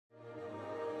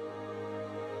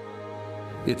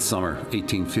It's summer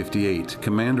 1858.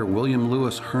 Commander William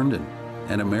Lewis Herndon,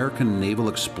 an American naval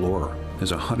explorer,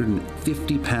 has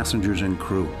 150 passengers and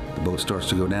crew. The boat starts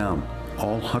to go down.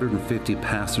 All 150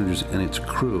 passengers and its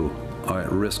crew are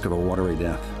at risk of a watery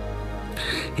death.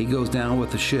 He goes down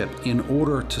with the ship in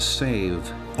order to save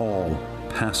all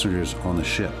passengers on the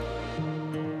ship.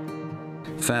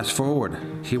 Fast forward,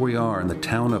 here we are in the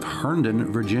town of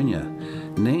Herndon, Virginia,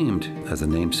 named as the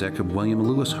namesake of William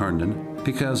Lewis Herndon,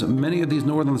 because many of these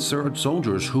Northern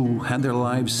soldiers who had their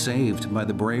lives saved by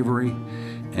the bravery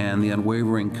and the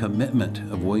unwavering commitment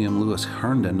of William Lewis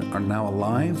Herndon are now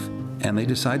alive, and they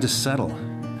decide to settle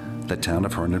the town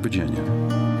of Herndon, Virginia.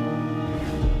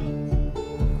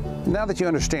 Now that you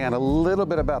understand a little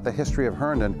bit about the history of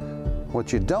Herndon,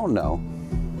 what you don't know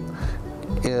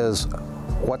is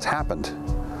what's happened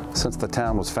since the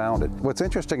town was founded. What's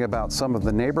interesting about some of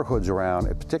the neighborhoods around,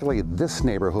 particularly this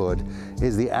neighborhood,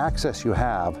 is the access you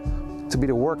have to be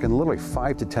to work in literally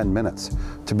 5 to 10 minutes,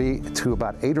 to be to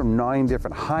about 8 or 9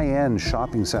 different high-end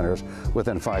shopping centers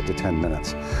within 5 to 10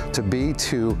 minutes, to be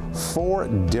to 4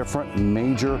 different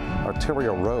major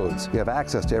arterial roads. You have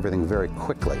access to everything very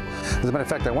quickly. As a matter of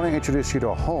fact, I want to introduce you to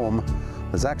a home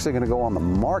that's actually going to go on the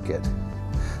market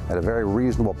at a very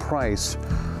reasonable price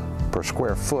per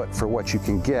square foot for what you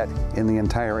can get in the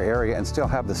entire area and still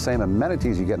have the same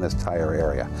amenities you get in this entire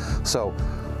area. So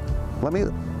let me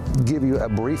give you a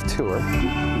brief tour.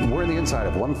 We're in the inside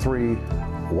of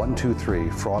 13123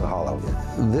 Frog Hollow.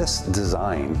 This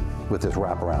design with this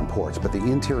wraparound porch, but the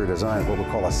interior design is what we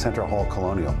call a center hall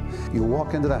colonial. You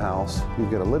walk into the house,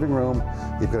 you've got a living room,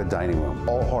 you've got a dining room,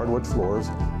 all hardwood floors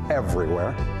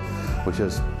everywhere, which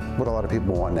is what a lot of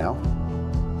people want now.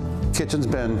 Kitchen's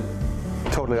been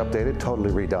totally updated,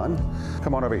 totally redone.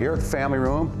 Come on over here, family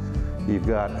room. You've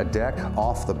got a deck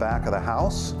off the back of the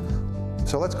house.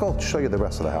 So let's go show you the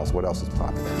rest of the house, what else is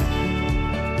popular.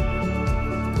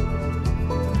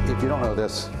 If you don't know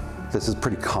this, this is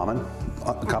pretty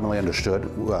commonly understood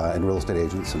in real estate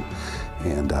agents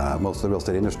and most of the real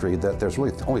estate industry, that there's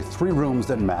really only 3 rooms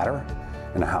that matter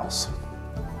in a house.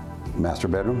 Master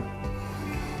bedroom,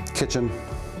 kitchen,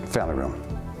 family room.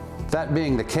 That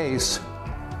being the case,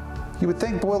 you would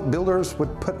think builders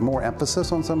would put more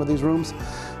emphasis on some of these rooms,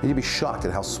 and you'd be shocked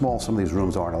at how small some of these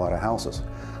rooms are in a lot of houses.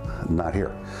 Not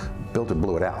here. Builder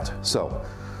blew it out. So,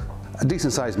 a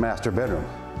decent sized master bedroom.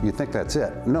 You'd think that's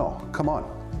it. No, come on.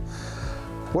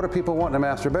 What do people want in a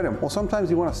master bedroom? Well, sometimes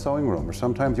you want a sewing room, or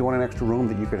sometimes you want an extra room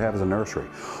that you could have as a nursery,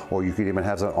 or you could even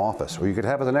have as an office, or you could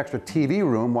have as an extra TV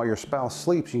room while your spouse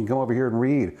sleeps. You can come over here and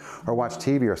read or watch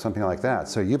TV or something like that.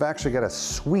 So you've actually got a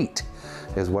suite,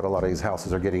 is what a lot of these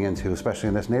houses are getting into, especially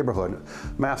in this neighborhood,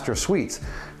 master suites.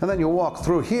 And then you walk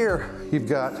through here, you've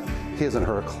got his and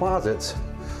her closets,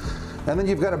 and then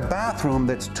you've got a bathroom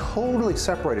that's totally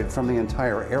separated from the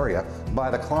entire area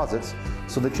by the closets,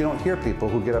 so that you don't hear people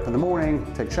who get up in the morning,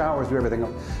 take showers, do everything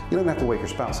else. You don't have to wake your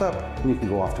spouse up, and you can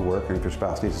go off to work, and if your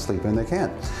spouse needs to sleep in, they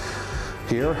can.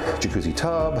 Here, jacuzzi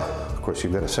tub, of course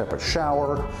you've got a separate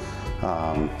shower,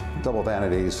 double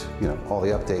vanities, you know, all the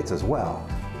updates as well.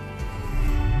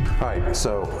 All right,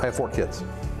 so I have 4 kids.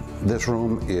 This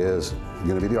room is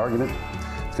gonna be the argument.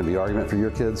 It's gonna be the argument for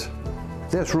your kids.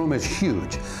 This room is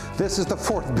huge. This is the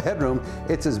 4th bedroom.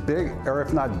 It's as big, or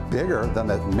if not bigger, than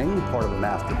the main part of the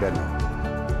master bedroom.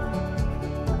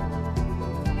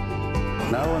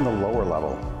 Now we're in the lower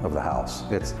level of the house.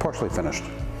 It's partially finished.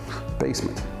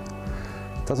 Basement.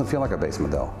 Doesn't feel like a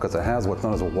basement though, because it has what's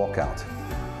known as a walkout.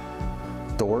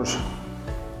 Doors,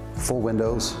 full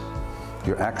windows.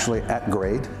 You're actually at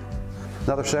grade.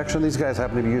 Another section, these guys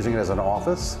happen to be using it as an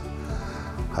office.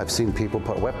 I've seen people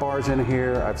put wet bars in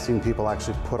here. I've seen people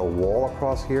actually put a wall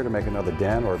across here to make another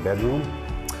den or a bedroom.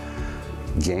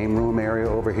 Game room area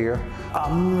over here. A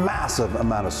massive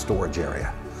amount of storage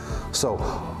area. So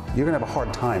you're gonna have a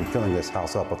hard time filling this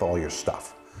house up with all your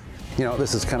stuff. You know,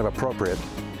 this is kind of appropriate.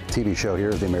 TV show here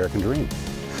is The American Dream.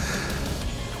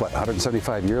 What,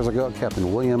 175 years ago,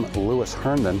 Captain William Lewis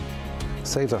Herndon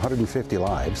saves 150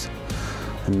 lives,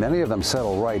 and many of them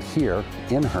settle right here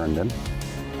in Herndon.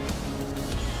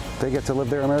 They get to live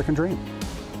their American dream.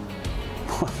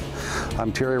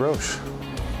 I'm Thierry Roche.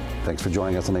 Thanks for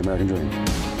joining us on The American Dream.